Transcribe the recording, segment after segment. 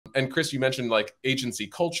And Chris, you mentioned like agency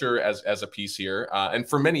culture as a piece here. And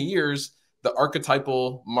for many years, the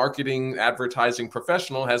archetypal marketing advertising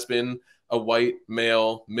professional has been a white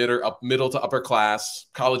male, middle to upper class,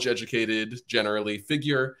 college educated, generally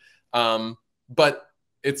figure. But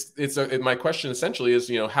my question essentially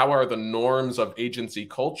is, how are the norms of agency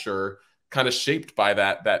culture kind of shaped by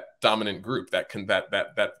that dominant group,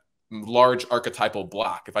 that large archetypal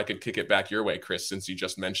block? If I could kick it back your way, Chris, since you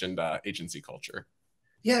just mentioned agency culture.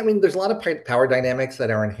 Yeah, I mean, there's a lot of power dynamics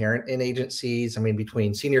that are inherent in agencies. I mean,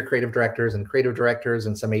 between senior creative directors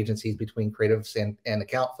and some agencies between creatives and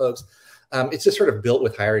account folks. It's just sort of built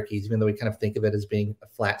with hierarchies, even though we kind of think of it as being a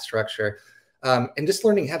flat structure. And just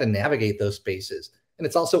learning how to navigate those spaces. And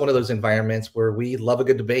it's also one of those environments where we love a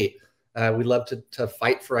good debate. We love to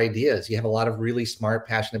fight for ideas. You have a lot of really smart,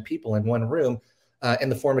 passionate people in one room.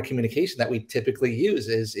 And the form of communication that we typically use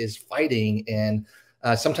is fighting. And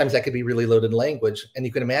sometimes that could be really loaded language. And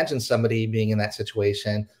you can imagine somebody being in that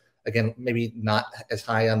situation, again, maybe not as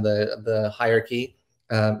high on the hierarchy,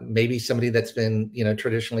 maybe somebody that's been,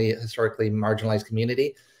 traditionally, historically marginalized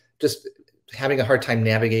community, just having a hard time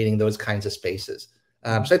navigating those kinds of spaces.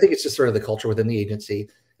 So I think it's just sort of the culture within the agency.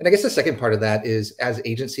 And I guess the second part of that is, as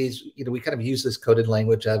agencies, we kind of use this coded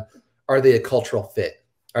language of, are they a cultural fit?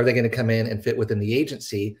 Are they going to come in and fit within the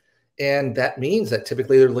agency? And that means that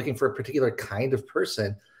typically they're looking for a particular kind of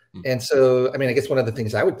person. And so, I mean, I guess one of the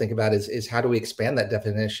things I would think about is how do we expand that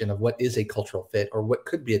definition of what is a cultural fit, or what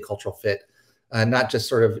could be a cultural fit, not just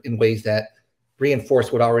sort of in ways that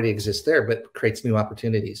reinforce what already exists there, but creates new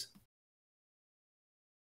opportunities.